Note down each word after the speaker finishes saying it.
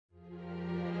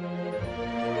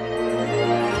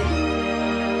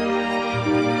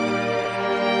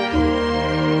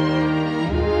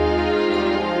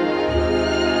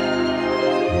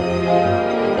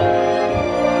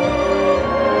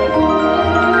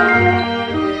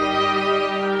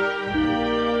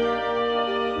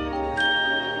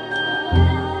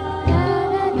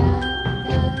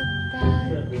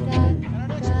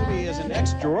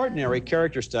extraordinary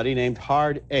character study named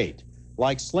Hard 8.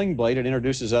 Like Sling Blade, it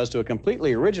introduces us to a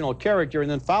completely original character and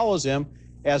then follows him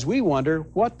as we wonder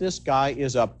what this guy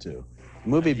is up to. The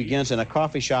movie begins in a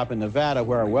coffee shop in Nevada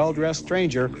where a well-dressed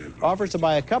stranger offers to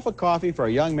buy a cup of coffee for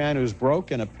a young man who's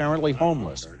broke and apparently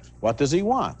homeless. What does he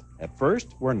want? At first,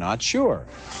 we're not sure.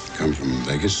 Come from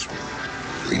Vegas?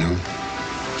 Reno?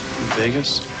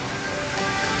 Vegas?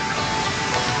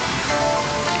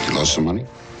 You lost some money?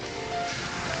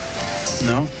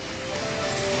 No.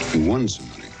 You won some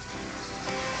money?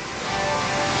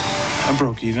 I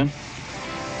broke even.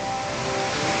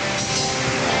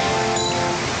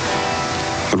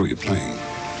 What were you playing?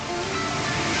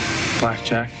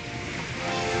 Blackjack.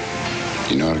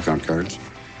 You know how to count cards?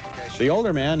 The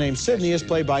older man, named Sidney, is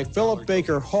played by Philip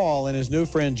Baker Hall, and his new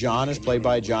friend John is played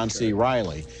by John C.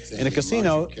 Reilly. In a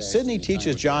casino, Sidney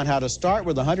teaches John how to start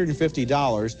with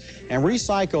 $150 and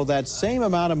recycle that same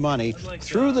amount of money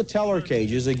through the teller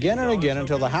cages again and again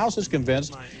until the house is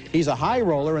convinced he's a high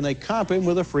roller and they comp him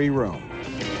with a free room.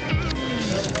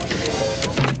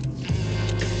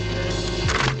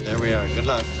 There we are. Good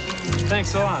luck.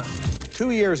 Thanks a lot.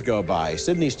 2 years go by.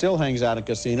 Sidney still hangs out in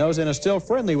casinos and is still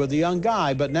friendly with the young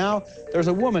guy, but now there's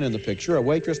a woman in the picture, a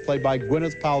waitress played by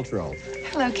Gwyneth Paltrow.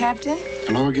 Hello, Captain.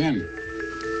 Hello again.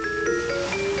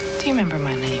 Do you remember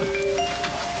my name?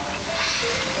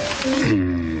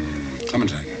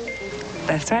 Clementine.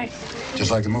 That's right. Just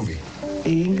like the movie.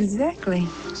 Exactly.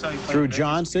 Through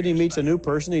John, Sidney meets a new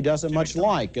person he doesn't much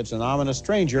like. It's an ominous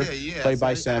stranger played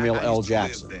by Samuel L.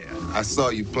 Jackson. I saw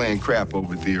you playing crap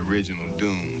over the original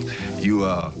Doom. You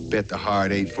bet the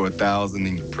Hard 8 for 1,000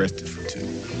 and you pressed it for 2.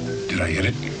 Did I hit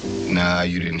it? Nah,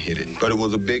 you didn't hit it. But it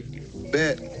was a big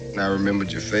bet, and I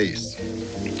remembered your face.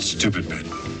 Stupid bet.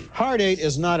 Hard 8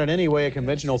 is not in any way a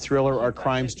conventional thriller or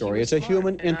crime story. It's a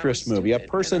human interest movie, a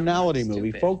personality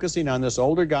movie focusing on this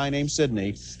older guy named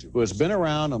Sidney who has been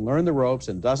around and learned the ropes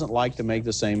and doesn't like to make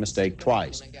the same mistake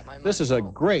twice. This is a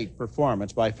great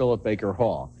performance by Philip Baker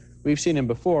Hall. We've seen him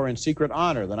before in Secret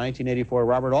Honor, the 1984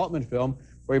 Robert Altman film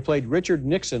where he played Richard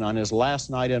Nixon on his last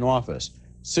night in office.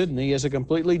 Sidney is a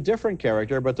completely different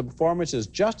character, but the performance is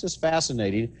just as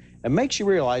fascinating and makes you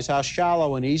realize how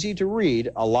shallow and easy to read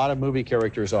a lot of movie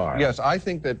characters are. Yes, I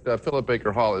think that Philip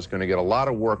Baker Hall is going to get a lot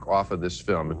of work off of this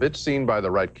film. If it's seen by the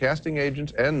right casting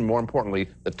agents and, more importantly,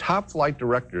 the top flight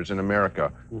directors in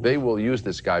America, they will use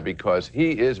this guy because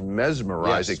he is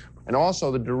mesmerizing. Yes. And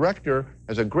also, the director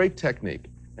has a great technique,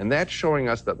 and that's showing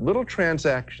us that little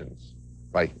transactions,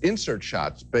 like insert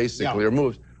shots, basically, or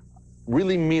moves,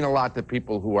 really mean a lot to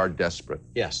people who are desperate.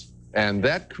 Yes. And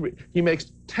that he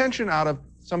makes tension out of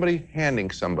somebody handing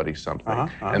somebody something.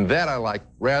 And that I like,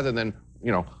 rather than,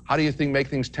 you know, how do you think make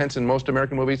things tense in most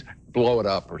American movies? Blow it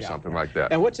up or something like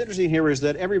that. And what's interesting here is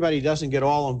that everybody doesn't get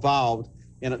all involved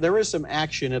in it. There is some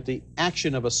action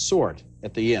of a sort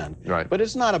at the end. Right. But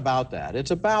it's not about that.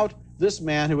 It's about this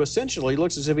man who essentially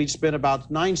looks as if he'd spent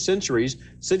about 9 centuries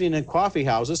sitting in coffee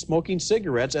houses, smoking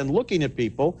cigarettes and looking at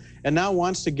people, and now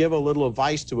wants to give a little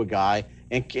advice to a guy,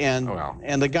 and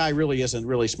the guy really isn't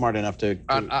really smart enough to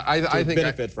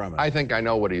benefit from it. I think I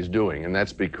know what he's doing, and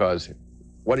that's because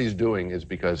what he's doing is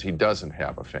because he doesn't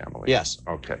have a family. Yes.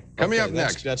 Okay. Coming up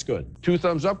next. That's good. 2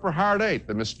 thumbs up for Hard 8,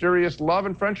 the mysterious love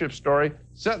and friendship story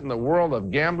set in the world of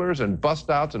gamblers and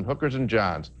bust-outs and hookers and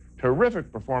johns.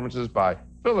 Terrific performances by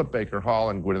Philip Baker Hall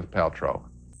and Gwyneth Paltrow.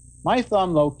 My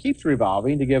thumb, though, keeps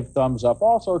revolving to give thumbs up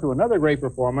also to another great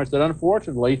performance that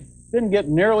unfortunately didn't get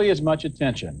nearly as much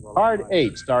attention. Hard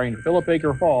 8, starring Philip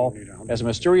Baker Hall as a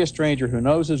mysterious stranger who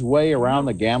knows his way around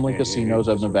the gambling casinos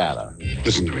of Nevada.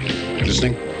 Listen to me. You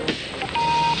listening?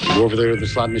 You go over there to the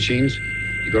slot machines,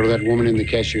 you go to that woman in the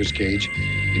cashier's cage,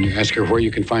 and you ask her where you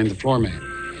can find the floor man.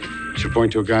 She'll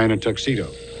point to a guy in a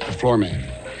tuxedo, the floor man.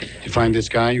 You find this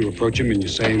guy, you approach him, and you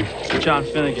say, John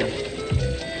Finnegan.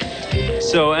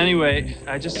 So anyway,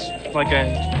 I just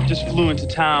flew into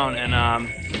town, and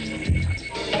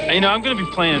you know, I'm going to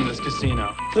be playing in this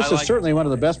casino. This is certainly one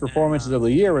of the best performances of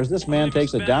the year, as this man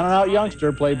takes a down-and-out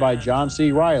youngster played by John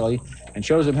C. Reilly and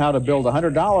shows him how to build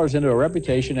 $100 into a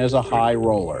reputation as a high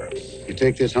roller. you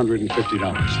take this $150.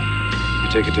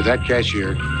 You take it to that cashier,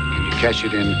 and you cash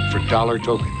it in for dollar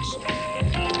tokens.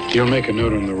 He'll make a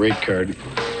note on the rate card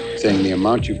saying the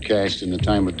amount you've cashed and the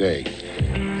time of day.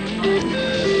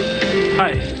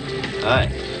 Hi. Hi.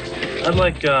 I'd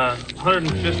like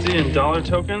 150 in dollar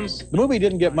tokens. The movie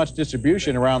didn't get much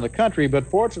distribution around the country, but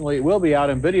fortunately it will be out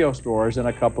in video stores in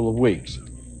a couple of weeks.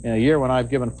 In a year when I've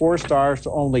given 4 stars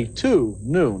to only 2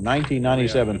 new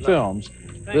 1997 films,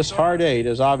 this Hard 8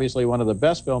 is obviously one of the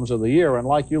best films of the year, and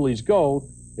like Yuli's Gold,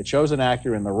 It shows an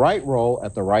actor in the right role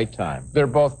at the right time. They're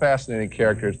both fascinating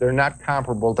characters. They're not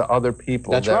comparable to other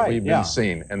people that we've been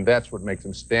seeing, and that's what makes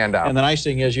them stand out. And the nice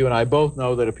thing is, you and I both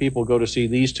know that if people go to see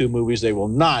these two movies, they will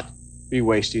not be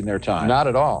wasting their time. Not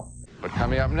at all. But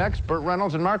coming up next, Burt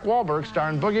Reynolds and Mark Wahlberg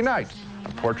star in Boogie Nights, a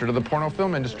portrait of the porno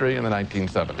film industry in the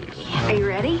 1970s. Are you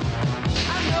ready?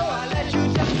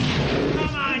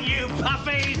 Come on, you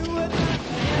puppies!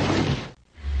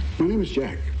 My name is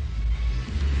Jack.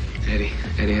 Eddie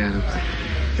Adams.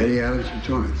 Eddie Adams from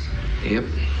Torrance. Yep.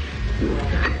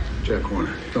 Jack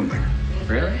Horner, filmmaker.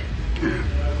 Really? Yeah.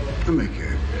 I make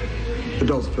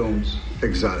adult films,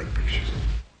 exotic pictures.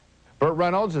 Burt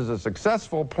Reynolds is a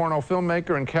successful porno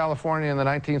filmmaker in California in the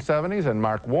 1970s, and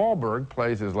Mark Wahlberg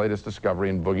plays his latest discovery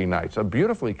in Boogie Nights, a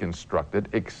beautifully constructed,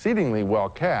 exceedingly well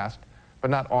cast, but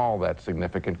not all that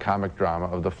significant comic drama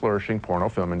of the flourishing porno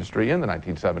film industry in the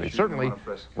 1970s. Certainly,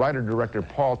 writer-director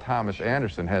Paul Thomas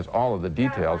Anderson has all of the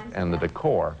details and the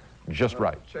decor just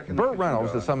right. Burt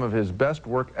Reynolds is some of his best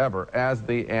work ever as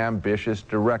the ambitious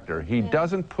director. He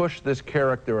doesn't push this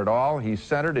character at all. He's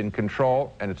centered, in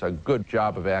control, and it's a good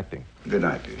job of acting. Good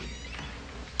night, Judy.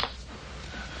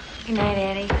 Good night,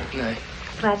 Eddie. Good night.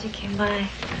 Glad you came by.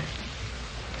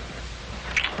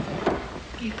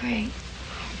 You're great.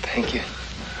 Thank you.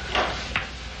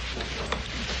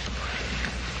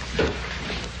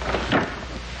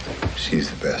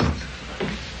 She's the best.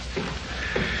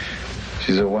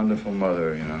 She's a wonderful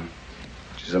mother, you know.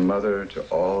 She's a mother to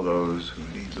all those who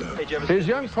need love. His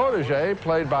young protege,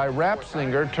 played by rap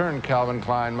singer turned Calvin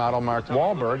Klein model Mark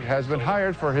Wahlberg, has been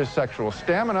hired for his sexual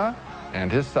stamina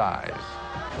and his size.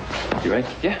 You ready?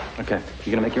 Yeah. Okay.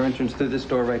 You're gonna make your entrance through this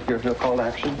door right here. He'll call to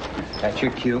action. That's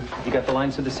your cue. You got the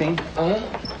lines to the scene?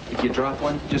 If you drop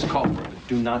one, just call for it.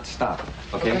 Do not stop.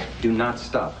 Okay? Do not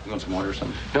stop. You want some water or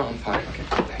something? No, I'm fine. Okay.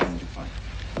 You're fine.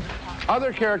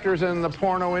 Other characters in the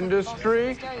porno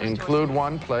industry include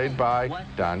one played by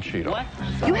Don Cheadle.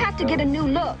 You have to get a new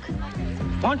look.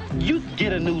 Why don't you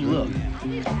get a new look?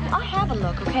 I have a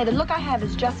look, okay? The look I have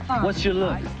is just fine. What's your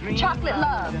look? Chocolate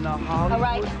love. All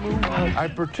right? I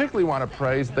particularly want to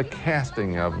praise the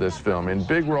casting of this film in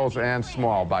big roles and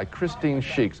small by Christine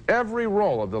Sheeks. Every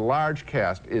role of the large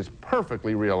cast is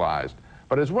perfectly realized.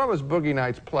 But as well as Boogie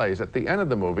Nights plays, at the end of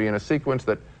the movie, in a sequence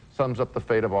that sums up the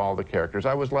fate of all the characters,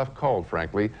 I was left cold,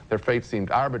 frankly. Their fate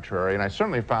seemed arbitrary, and I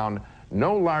certainly found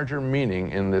no larger meaning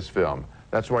in this film.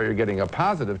 That's why you're getting a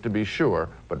positive, to be sure,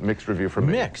 but mixed review from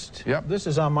me. Mixed? Yep. This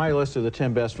is on my list of the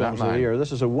 10 best films of the year.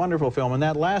 This is a wonderful film. And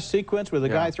that last sequence with the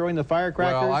guy throwing the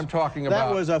firecrackers. Well, I'm talking about...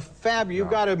 That was a fab... You've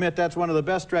got to admit, that's one of the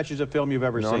best stretches of film you've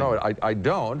ever seen. No, I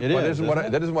don't. It is,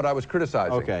 that isn't what I was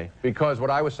criticizing. Okay. Because what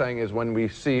I was saying is when we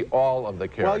see all of the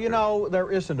characters... Well, you know,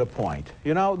 there isn't a point.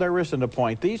 You know, there isn't a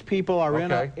point. These people are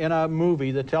in a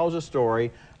movie that tells a story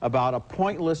about a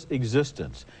pointless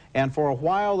existence. And for a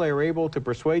while, they were able to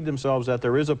persuade themselves that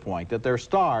there is a point, that they're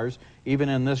stars, even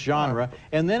in this genre.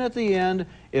 And then at the end,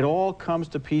 it all comes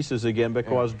to pieces again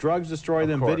because drugs destroy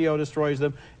them, video destroys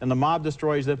them, and the mob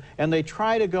destroys them. And they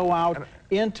try to go out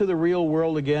into the real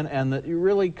world again, and you're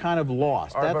really kind of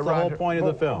lost. That's the whole point of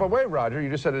the film. But wait, Roger, you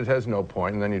just said it has no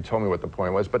point, and then you told me what the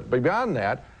point was. But beyond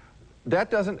that,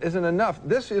 that isn't enough.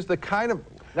 This is the kind of...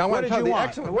 Now, what did you want?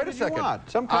 Excellent. What Wait a did you second. want?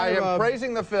 Some kind I am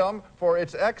praising the film for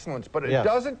its excellence, but it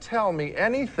doesn't tell me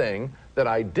anything that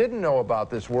I didn't know about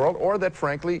this world, or that,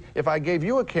 frankly, if I gave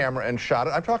you a camera and shot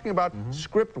it, I'm talking about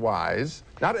script-wise,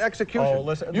 not execution. Oh,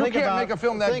 listen, you can't make a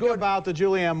film that good. Think about the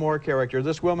Julianne Moore character,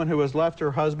 this woman who has left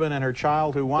her husband and her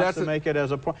child, who wants to make it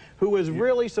as a point, who is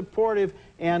really supportive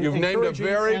and You've named a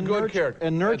very good character.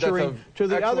 And nurturing to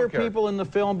the other people in the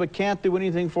film, but can't do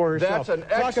anything for herself. That's an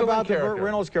excellent Talk about character. the Burt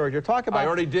Reynolds character. Talk about... I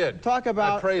already did. Talk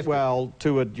about... I praised well,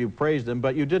 to it, you praised him,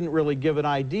 but you didn't really give an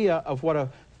idea of what a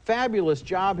fabulous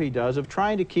job he does of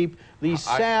trying to keep these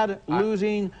sad,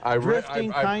 losing,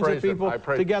 drifting kinds of people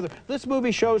together. This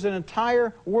movie shows an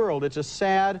entire world. It's a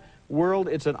sad world.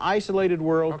 It's an isolated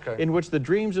world in which the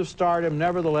dreams of stardom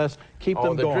nevertheless keep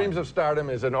them going. The dreams of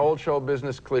stardom is an old show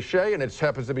business cliche, and it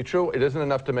happens to be true. It isn't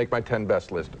enough to make my 10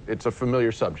 best list. It's a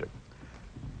familiar subject.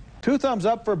 2 thumbs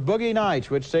up for Boogie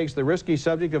Nights, which takes the risky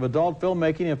subject of adult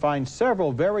filmmaking and finds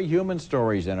several very human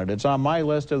stories in it. It's on my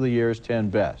list of the year's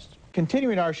 10 best.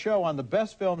 Continuing our show on the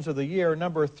best films of the year,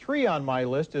 number 3 on my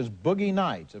list is Boogie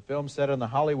Nights, a film set in the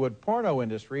Hollywood porno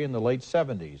industry in the late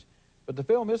 70s. But the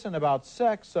film isn't about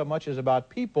sex so much as about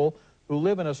people who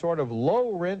live in a sort of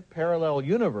low-rent parallel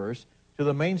universe to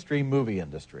the mainstream movie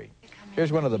industry.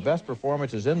 Here's one of the best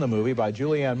performances in the movie by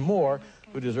Julianne Moore,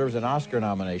 who deserves an Oscar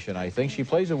nomination, I think. She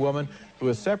plays a woman who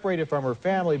is separated from her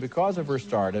family because of her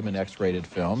stardom in X-rated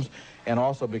films and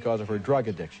also because of her drug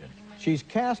addiction. She's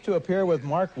cast to appear with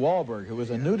Mark Wahlberg, who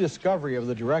is a new discovery of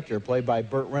the director, played by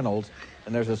Burt Reynolds,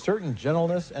 and there's a certain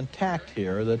gentleness and tact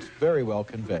here that's very well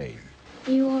conveyed.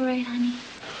 You all right, honey?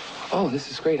 Oh, this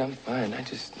is great. I'm fine. I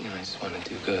just want to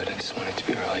do good. I just want it to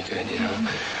be really good, you know.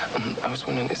 I was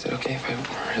wondering, is it okay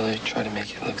if I really try to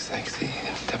make it look sexy?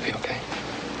 Would that be okay?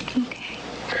 Okay.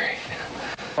 Great.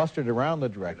 Clustered around the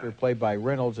director, played by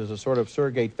Reynolds, is a sort of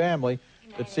surrogate family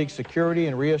that seeks security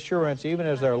and reassurance even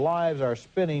as their lives are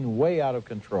spinning way out of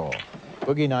control.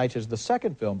 Boogie Nights is the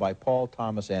second film by Paul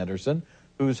Thomas Anderson,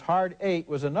 whose Hard Eight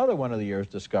was another one of the year's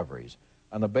discoveries.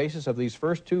 On the basis of these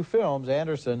first two films,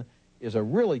 Anderson is a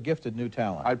really gifted new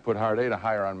talent. I'd put Hard Eight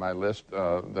higher on my list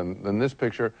than this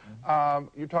picture.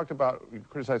 You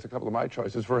criticized a couple of my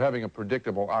choices for having a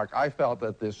predictable arc. I felt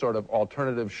that this sort of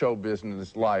alternative show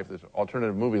business life, this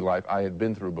alternative movie life I had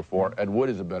been through before. Ed Wood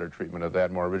is a better treatment of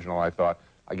that, more original, I thought.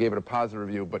 I gave it a positive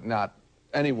review, but not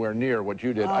anywhere near what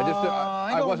you did.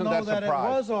 I wasn't that surprised.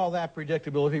 It was all that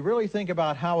predictable. If you really think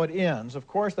about how it ends, of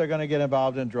course they're going to get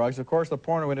involved in drugs. Of course the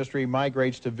porno industry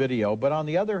migrates to video. But on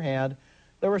the other hand,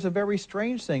 there were some very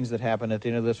strange things that happened at the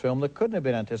end of this film that couldn't have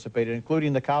been anticipated,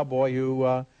 including the cowboy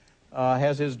who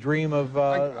has his dream of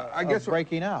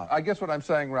breaking out. I guess what I'm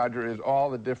saying, Roger, is all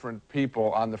the different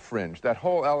people on the fringe. That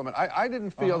whole element. I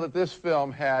didn't feel that this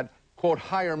film had, quote,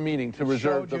 higher meaning to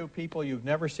reserve. Showed you people you've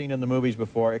never seen in the movies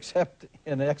before, except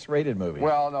in X-rated movies.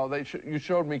 Well, no, you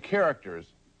showed me characters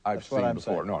I've seen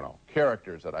before. No,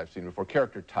 characters that I've seen before,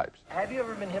 character types. Have you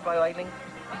ever been hit by lightning?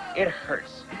 It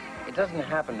hurts. It doesn't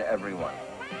happen to everyone.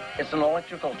 It's an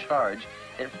electrical charge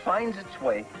that finds its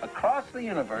way across the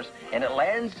universe, and it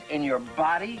lands in your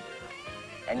body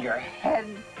and your head.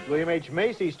 William H.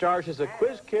 Macy stars as a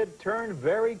quiz kid turned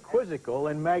very quizzical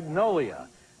in Magnolia,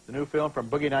 the new film from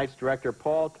Boogie Nights director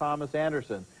Paul Thomas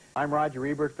Anderson. I'm Roger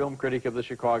Ebert, film critic of the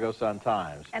Chicago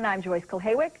Sun-Times. And I'm Joyce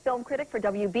Kulhawick, film critic for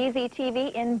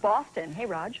WBZ-TV in Boston. Hey,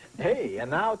 Raj. Hey,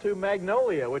 and now to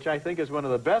Magnolia, which I think is one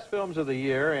of the best films of the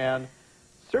year and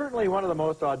certainly one of the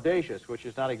most audacious, which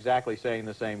is not exactly saying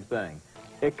the same thing.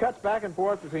 It cuts back and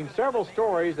forth between several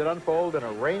stories that unfold in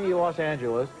a rainy Los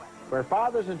Angeles, where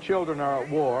fathers and children are at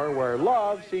war, where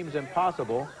love seems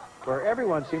impossible, where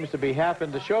everyone seems to be half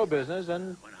into show business,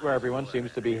 and where everyone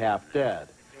seems to be half dead.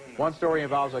 One story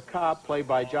involves a cop, played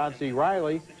by John C.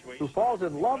 Reilly, who falls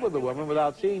in love with a woman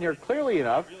without seeing her clearly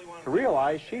enough to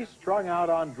realize she's strung out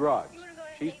on drugs.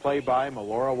 She's played by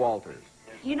Melora Walters.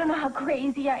 You don't know how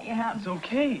crazy I am. It's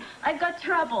okay. I've got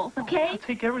troubles, okay? I'll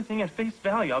take everything at face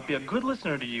value. I'll be a good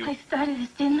listener to you. I started this,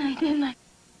 didn't I?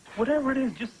 Whatever it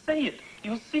is, just say it.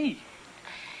 You'll see.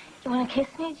 You want to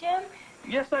kiss me, Jim?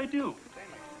 Yes, I do.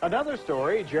 Another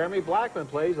story, Jeremy Blackman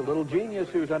plays a little genius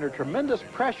who's under tremendous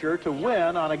pressure to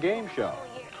win on a game show.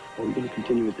 Are we going to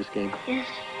continue with this game? Yes.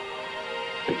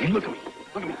 Hey, look at me.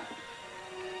 Look at me.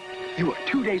 You are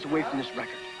 2 days away from this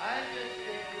record.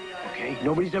 Okay?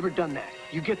 Nobody's ever done that.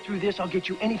 You get through this, I'll get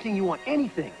you anything you want.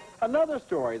 Anything. Another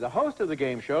story, the host of the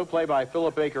game show, played by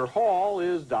Philip Baker Hall,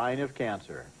 is dying of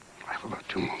cancer. I have about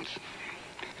 2 months.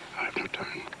 I have no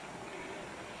time.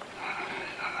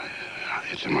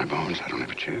 It's in my bones. I don't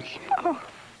have a chance. Oh.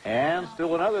 And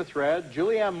still another thread,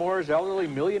 Julianne Moore's elderly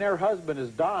millionaire husband is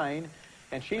dying,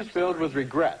 and she's filled with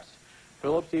regrets.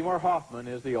 Philip Seymour Hoffman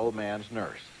is the old man's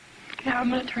nurse. Now I'm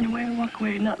going to turn away and walk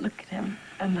away and not look at him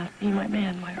and not be my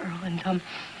man, my Earl, and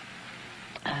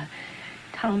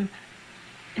tell him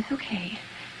it's okay.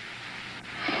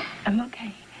 I'm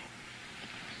okay.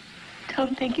 Tell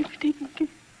him thank you for taking care.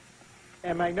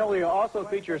 And Magnolia also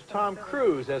features Tom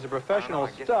Cruise as a professional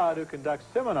stud who conducts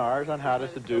seminars on how to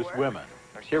seduce women.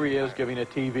 Here he is giving a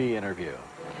TV interview.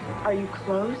 Are you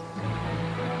close?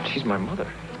 She's my mother.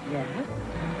 Yes,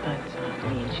 but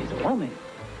I mean, she's a woman,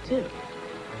 too.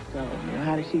 So, you know,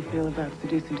 how does she feel about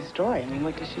seduce and destroy? I mean,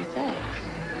 what does she say?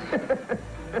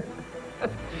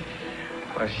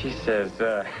 Well, she says,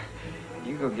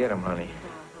 you go get him, honey.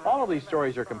 All of these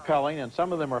stories are compelling, and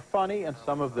some of them are funny, and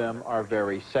some of them are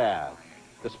very sad.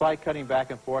 Despite cutting back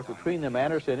and forth between them,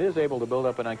 Anderson is able to build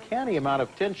up an uncanny amount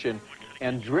of tension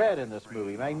and dread in this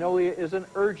movie. Magnolia is an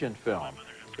urgent film.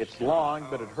 It's long,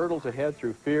 but it hurtles ahead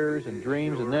through fears and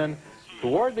dreams, and then,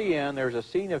 toward the end, there's a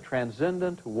scene of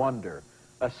transcendent wonder.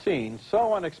 A scene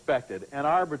so unexpected and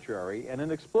arbitrary and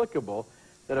inexplicable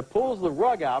that it pulls the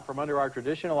rug out from under our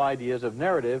traditional ideas of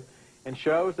narrative and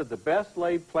shows that the best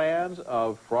laid plans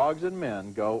of frogs and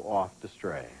men go off the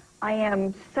stray. I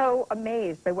am so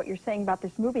amazed by what you're saying about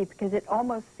this movie because it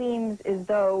almost seems as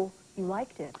though you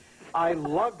liked it. I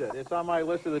loved it. It's on my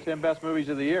list of the 10 best movies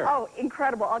of the year. Oh,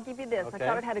 incredible. I'll give you this. Okay. I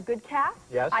thought it had a good cast.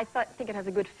 Yes. I think it has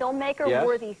a good filmmaker, Yes.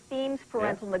 worthy themes,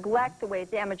 parental neglect, the way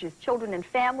it damages children and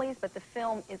families, but the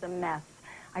film is a mess.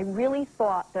 I really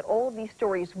thought that all of these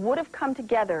stories would have come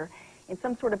together in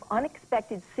some sort of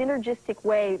unexpected, synergistic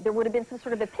way. There would have been some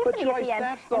sort of epiphany at the end.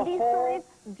 And these stories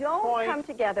don't come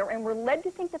together, and we're led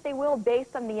to think that they will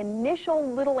based on the initial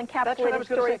little encapsulated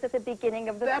stories at the beginning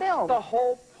of the film. That's the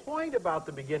whole point about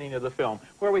the beginning of the film,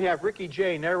 where we have Ricky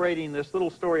Jay narrating this little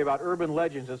story about urban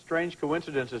legends and strange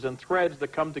coincidences and threads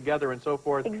that come together and so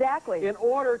forth. Exactly. In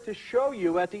order to show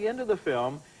you at the end of the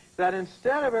film that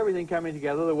instead of everything coming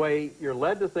together the way you're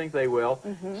led to think they will,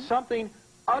 something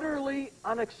utterly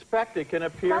unexpected can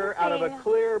appear out of a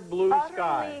clear blue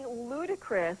sky. Utterly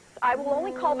ludicrous. I will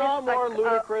only call this more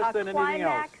ludicrous than anything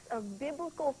climax of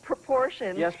biblical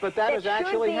proportions. Yes, but that has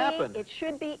actually happened. It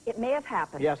should be. It may have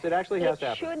happened. Yes, it actually has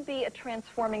happened. It should be a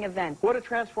transforming event. What it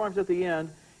transforms at the end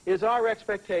is our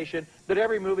expectation that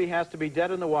every movie has to be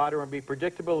dead in the water and be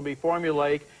predictable and be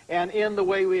formulaic and in the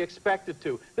way we expect it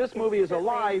to. This movie is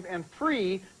alive and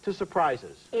free to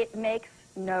surprises. It makes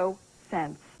no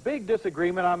sense. Big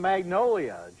disagreement on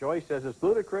Magnolia. Joyce says it's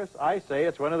ludicrous. I say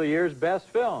it's one of the year's best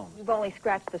films. You've only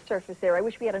scratched the surface there. I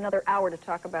wish we had another hour to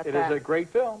talk about that. It is a great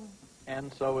film,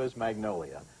 and so is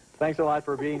Magnolia. Thanks a lot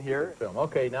for being here.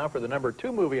 Okay, now for the number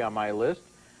 2 movie on my list,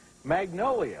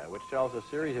 Magnolia, which tells a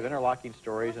series of interlocking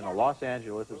stories in a Los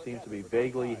Angeles that seems to be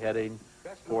vaguely heading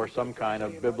for some kind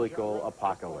of biblical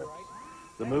apocalypse.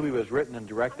 The movie was written and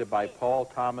directed by Paul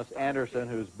Thomas Anderson,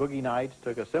 whose Boogie Nights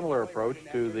took a similar approach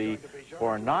to the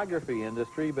pornography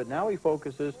industry, but now he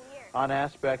focuses on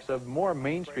aspects of more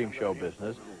mainstream show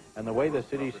business and the way the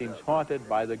city seems haunted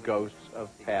by the ghosts of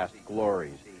past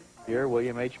glories. Here,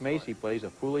 William H. Macy plays a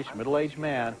foolish middle-aged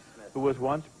man who was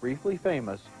once briefly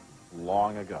famous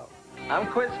long ago. I'm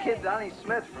Quiz Kid Donnie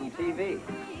Smith from TV.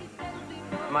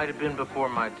 Might have been before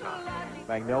my time.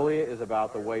 Magnolia is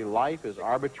about the way life is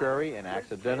arbitrary and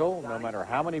accidental, no matter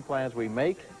how many plans we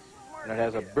make, and it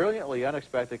has a brilliantly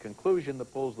unexpected conclusion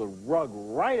that pulls the rug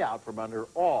right out from under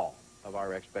all of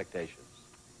our expectations.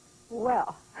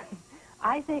 Well,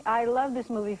 I think I love this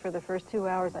movie for the first 2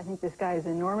 hours. I think this guy is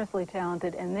enormously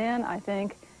talented, and then I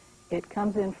think it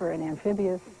comes in for an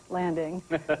amphibious landing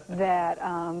that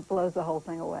blows the whole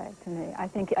thing away to me. I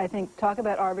think talk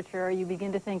about arbitrary, you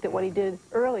begin to think that what he did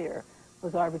earlier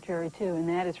was arbitrary too, and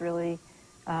that is really,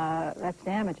 that's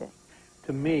damaging.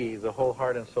 To me, the whole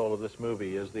heart and soul of this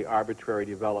movie is the arbitrary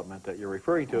development that you're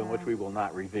referring to, in which we will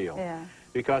not reveal. Yeah.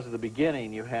 Because at the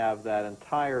beginning, you have that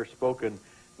entire spoken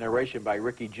narration by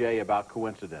Ricky Jay about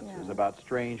coincidences, about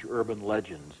strange urban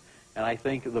legends. And I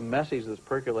think the message that's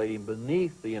percolating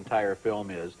beneath the entire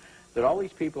film is that all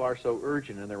these people are so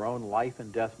urgent in their own life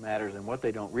and death matters, and what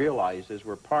they don't realize is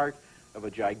we're part of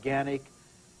a gigantic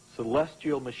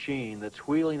celestial machine that's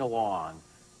wheeling along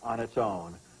on its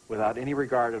own without any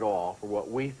regard at all for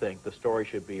what we think the story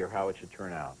should be or how it should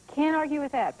turn out. Can't argue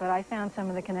with that, but I found some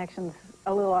of the connections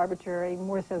a little arbitrary,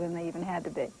 more so than they even had to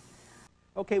be.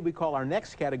 Okay, we call our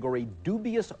next category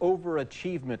Dubious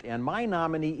Overachievement, and my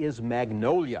nominee is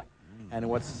Magnolia. And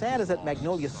what's sad is that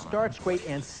Magnolia starts great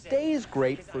and stays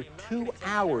great for 2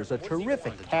 hours. A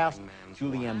terrific cast: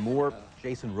 Julianne Moore,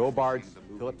 Jason Robards,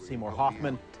 Philip Seymour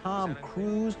Hoffman, Tom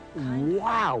Cruise.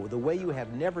 Wow, the way you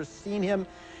have never seen him.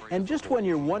 And just when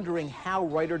you're wondering how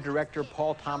writer-director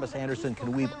Paul Thomas Anderson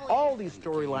can weave all these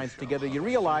storylines together, you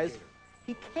realize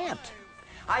he can't.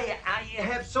 I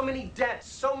have so many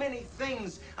debts, so many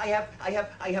things. I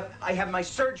have my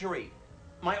surgery,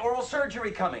 my oral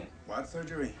surgery coming. What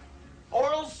surgery?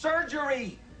 Oral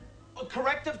surgery!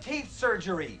 Corrective teeth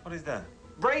surgery. What is that?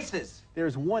 Braces.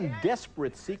 There's one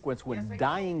desperate sequence when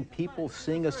dying people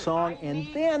sing a song, and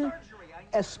then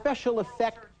a special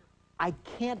effect I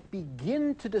can't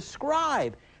begin to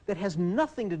describe that has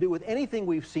nothing to do with anything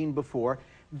we've seen before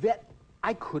that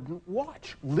I couldn't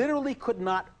watch, literally could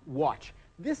not watch.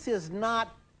 This is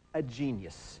not a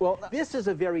genius. Well, this is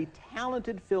a very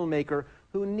talented filmmaker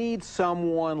who needs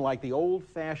someone like the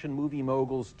old-fashioned movie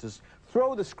moguls to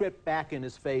throw the script back in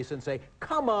his face and say,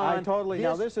 "Come on,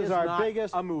 This is our not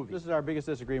biggest a movie." This is our biggest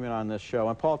disagreement on this show.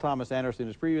 And Paul Thomas Anderson,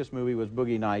 his previous movie was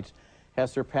Boogie Nights,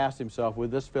 has surpassed himself with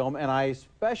this film, and I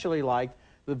especially liked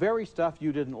the very stuff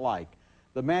you didn't like,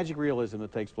 the magic realism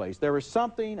that takes place. There was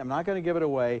something, I'm not going to give it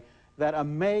away, that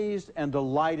amazed and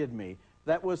delighted me.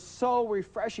 That was so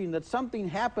refreshing that something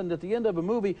happened at the end of a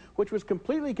movie which was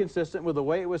completely consistent with the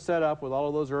way it was set up with all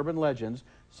of those urban legends,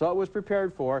 so it was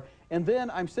prepared for. And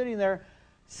then I'm sitting there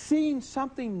seeing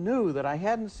something new that I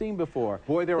hadn't seen before.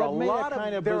 Boy, there are a lot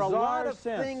of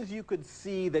sense. things you could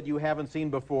see that you haven't seen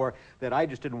before that I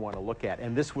just didn't want to look at.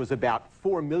 And this was about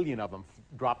 4 million of them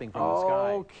dropping from the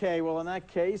sky. Okay, well, in that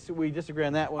case, we disagree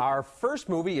on that one. Our first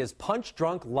movie is Punch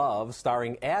Drunk Love,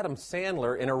 starring Adam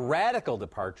Sandler in a radical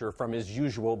departure from his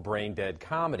usual brain-dead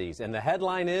comedies. And the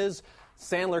headline is,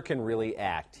 Sandler can really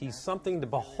act. He's something to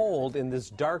behold in this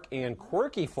dark and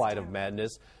quirky flight of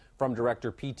madness from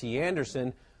director P.T.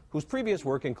 Anderson, whose previous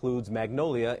work includes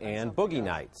Magnolia and Boogie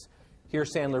Nights. Here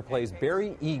Sandler plays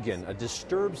Barry Egan, a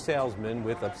disturbed salesman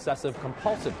with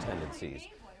obsessive-compulsive tendencies.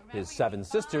 His 7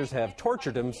 sisters have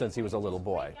tortured him since he was a little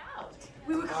boy.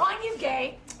 We were calling you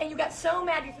gay, and you got so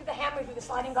mad you threw the hammer through the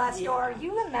sliding glass door.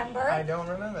 You remember? I don't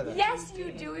remember that. Yes,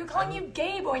 you do. We were calling you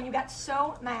gay boy, and you got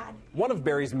so mad. One of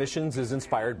Barry's missions is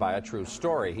inspired by a true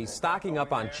story. He's stocking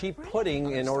up on cheap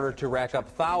pudding in order to rack up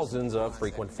thousands of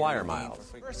frequent flyer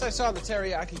miles. First I saw the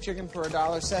teriyaki chicken for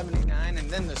 $1.79, and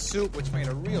then the soup, which made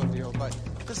a real deal. But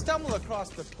to stumble across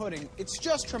the pudding, it's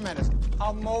just tremendous.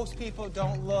 How most people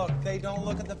don't look. They don't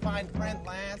look at the fine print,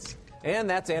 Lance. And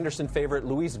that's Anderson favorite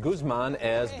Luis Guzman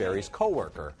as Barry's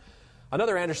co-worker.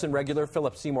 Another Anderson regular,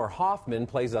 Philip Seymour Hoffman,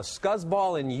 plays a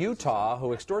scuzzball in Utah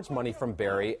who extorts money from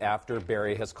Barry after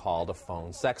Barry has called a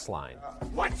phone sex line.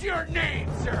 What's your name,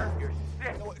 sir? You're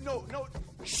sick. No.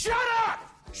 Shut up!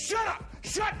 Shut up!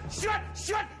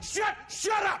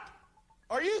 Shut up!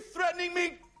 Are you threatening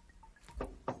me?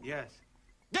 Yes.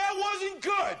 That wasn't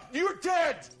good! You're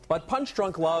dead! But Punch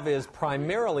Drunk Love is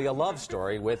primarily a love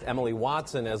story with Emily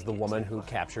Watson as the woman who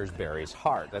captures Barry's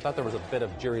heart. I thought there was a bit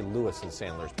of Jerry Lewis in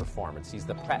Sandler's performance. He's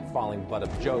the pratfalling butt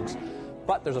of jokes,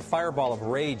 but there's a fireball of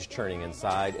rage churning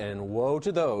inside, and woe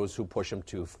to those who push him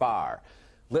too far.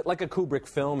 Lit like a Kubrick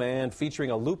film and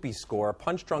featuring a loopy score,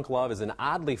 Punch Drunk Love is an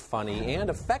oddly funny and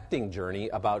affecting journey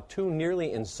about 2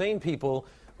 nearly insane people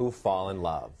who fall in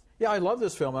love. Yeah, I love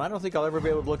this film, and I don't think I'll ever be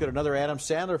able to look at another Adam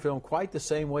Sandler film quite the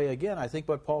same way again. I think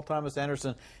what Paul Thomas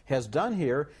Anderson has done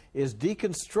here is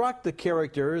deconstruct the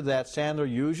character that Sandler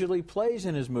usually plays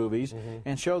in his movies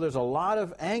and show there's a lot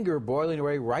of anger boiling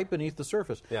away right beneath the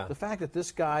surface. Yeah. The fact that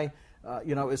this guy,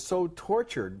 is so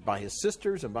tortured by his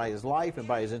sisters and by his life and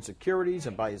by his insecurities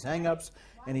and by his hang-ups,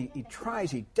 and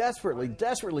he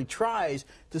desperately tries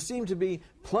to seem to be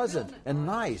pleasant and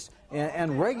nice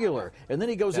and regular. And then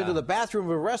he goes into the bathroom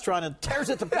of a restaurant and tears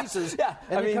it to pieces,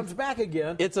 and he comes back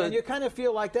again. And you kind of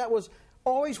feel like that was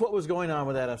always what was going on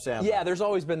with Adam Sandler. Yeah, there's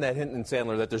always been that hint in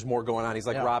Sandler that there's more going on. He's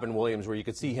like Robin Williams, where you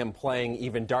could see him playing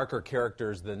even darker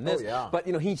characters than this. But,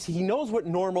 he knows what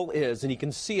normal is, and he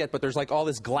can see it, but there's like all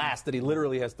this glass that he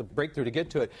literally has to break through to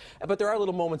get to it. But there are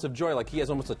little moments of joy, like he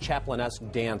has almost a Chaplin-esque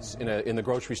dance in the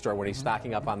grocery store when he's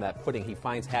stocking up on that pudding. He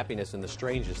finds happiness in the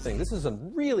strangest thing. This is a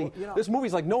really, this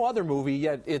movie's like no other movie,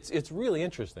 yet it's really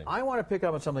interesting. I want to pick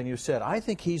up on something you said. I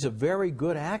think he's a very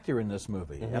good actor in this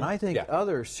movie, and I think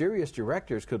other serious directors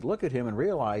could look at him and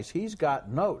realize he's got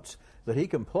notes that he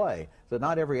can play that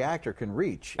not every actor can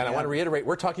reach. And I want to reiterate,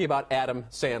 we're talking about Adam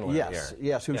Sandler here.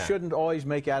 Yes, who shouldn't always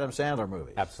make Adam Sandler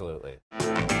movies. Absolutely.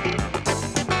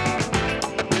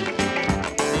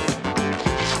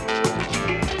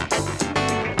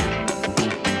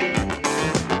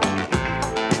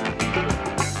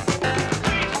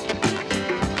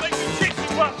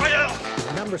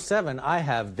 Number 7, I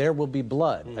have There Will Be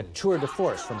Blood, a tour de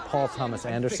force from Paul Thomas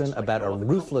Anderson about a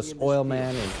ruthless oil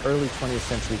man in early 20th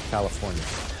century California.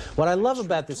 What I love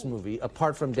about this movie,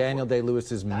 apart from Daniel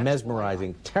Day-Lewis's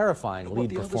mesmerizing, terrifying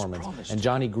lead performance and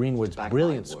Johnny Greenwood's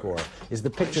brilliant score, is the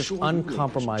picture's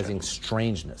uncompromising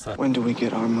strangeness. When do we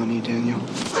get our money, Daniel?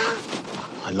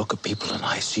 I look at people and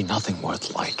I see nothing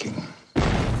worth liking.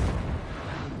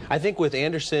 I think with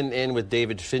Anderson and with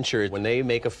David Fincher, when they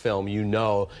make a film, you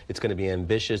know it's going to be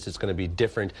ambitious, it's going to be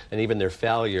different, and even their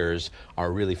failures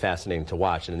are really fascinating to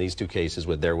watch. And in these 2 cases,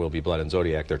 with There Will Be Blood and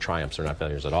Zodiac, their triumphs are not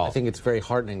failures at all. I think it's very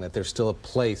heartening that there's still a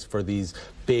place for these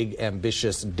big,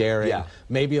 ambitious, daring,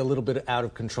 maybe a little bit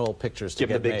out-of-control pictures to Give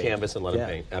get the big made. canvas and let them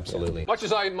paint. Absolutely. Much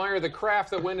as I admire the craft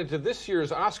that went into this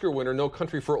year's Oscar winner, No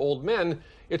Country for Old Men,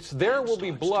 it's There Will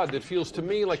Be Blood that feels to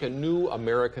me like a new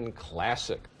American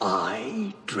classic.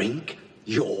 I drink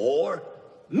your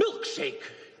milkshake.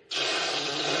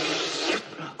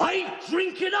 I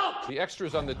drink it up! The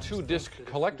extras on the 2-disc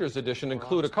collector's edition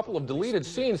include a couple of deleted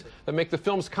scenes that make the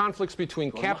film's conflicts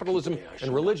between capitalism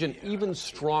and religion even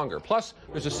stronger. Plus,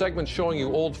 there's a segment showing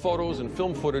you old photos and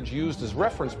film footage used as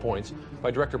reference points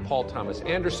by director Paul Thomas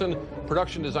Anderson,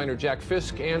 production designer Jack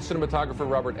Fisk, and cinematographer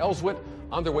Robert Elswit.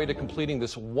 on their way to completing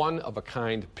this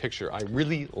one-of-a-kind picture. I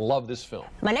really love this film.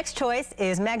 My next choice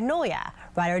is Magnolia,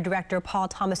 writer-director Paul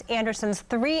Thomas Anderson's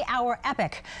 3-hour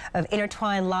epic of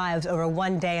intertwined lives over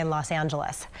one day in Los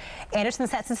Angeles. Anderson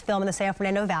sets his film in the San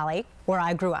Fernando Valley, where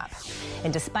I grew up.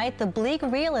 And despite the bleak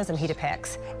realism he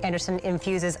depicts, Anderson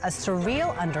infuses a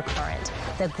surreal undercurrent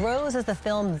that grows as the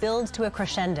film builds to a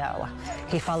crescendo.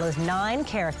 He follows 9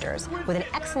 characters with an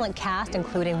excellent cast,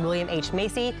 including William H.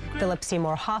 Macy, Philip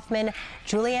Seymour Hoffman,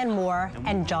 Julianne Moore,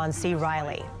 and John C.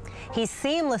 Reilly. He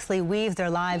seamlessly weaves their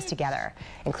lives together,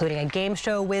 including a game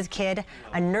show whiz kid,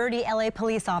 a nerdy LA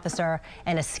police officer,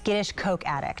 and a skittish coke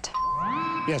addict.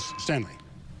 Yes, Stanley.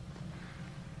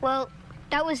 Well,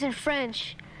 that was in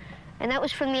French, and that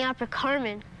was from the opera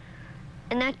Carmen.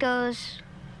 And that goes...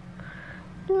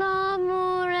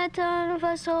 L'amour est un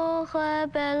vaisseau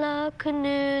rebelle que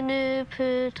nul ne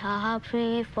peut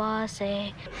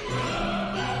apprivoiser.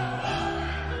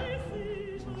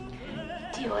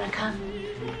 Do you want to come?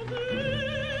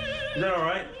 Is that all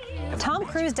right? Tom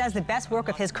Cruise does the best work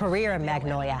of his career in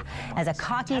Magnolia as a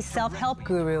cocky self-help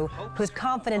guru whose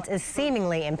confidence is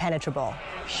seemingly impenetrable.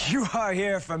 You are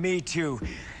here for me to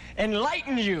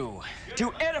enlighten you,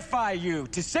 to edify you,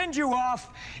 to send you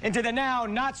off into the now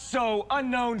not so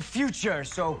unknown future.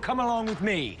 So come along with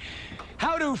me.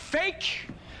 How to fake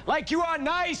like you are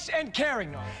nice and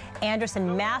caring.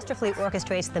 Anderson masterfully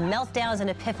orchestrates the meltdowns and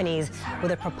epiphanies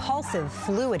with a propulsive,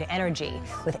 fluid energy,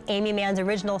 with Amy Mann's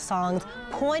original songs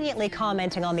poignantly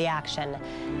commenting on the action.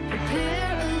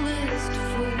 Prepare a list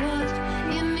for what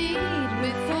you need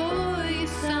before you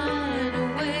sign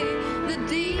away the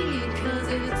deed, 'cause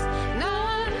it's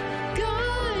not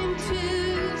going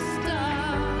to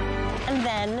stop. And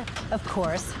then, of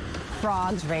course,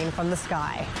 frogs rain from the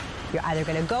sky. You're either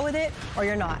going to go with it or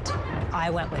you're not. I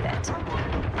went with it.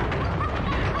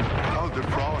 Oh, the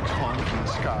frogs falling from the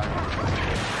sky.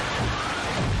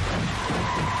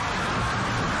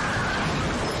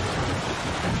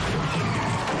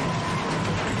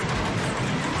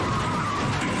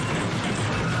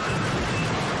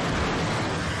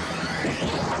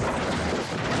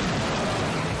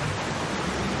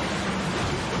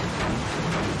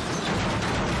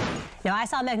 Now, I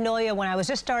saw Magnolia when I was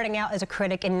just starting out as a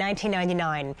critic in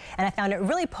 1999, and I found it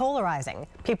really polarizing.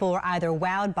 People were either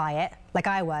wowed by it, like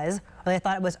I was, or they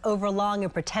thought it was overlong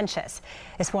and pretentious.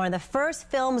 It's one of the first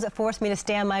films that forced me to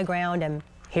stand my ground, and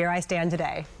here I stand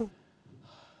today.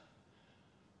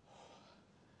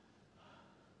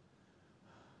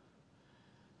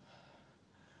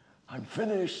 I'm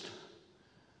finished.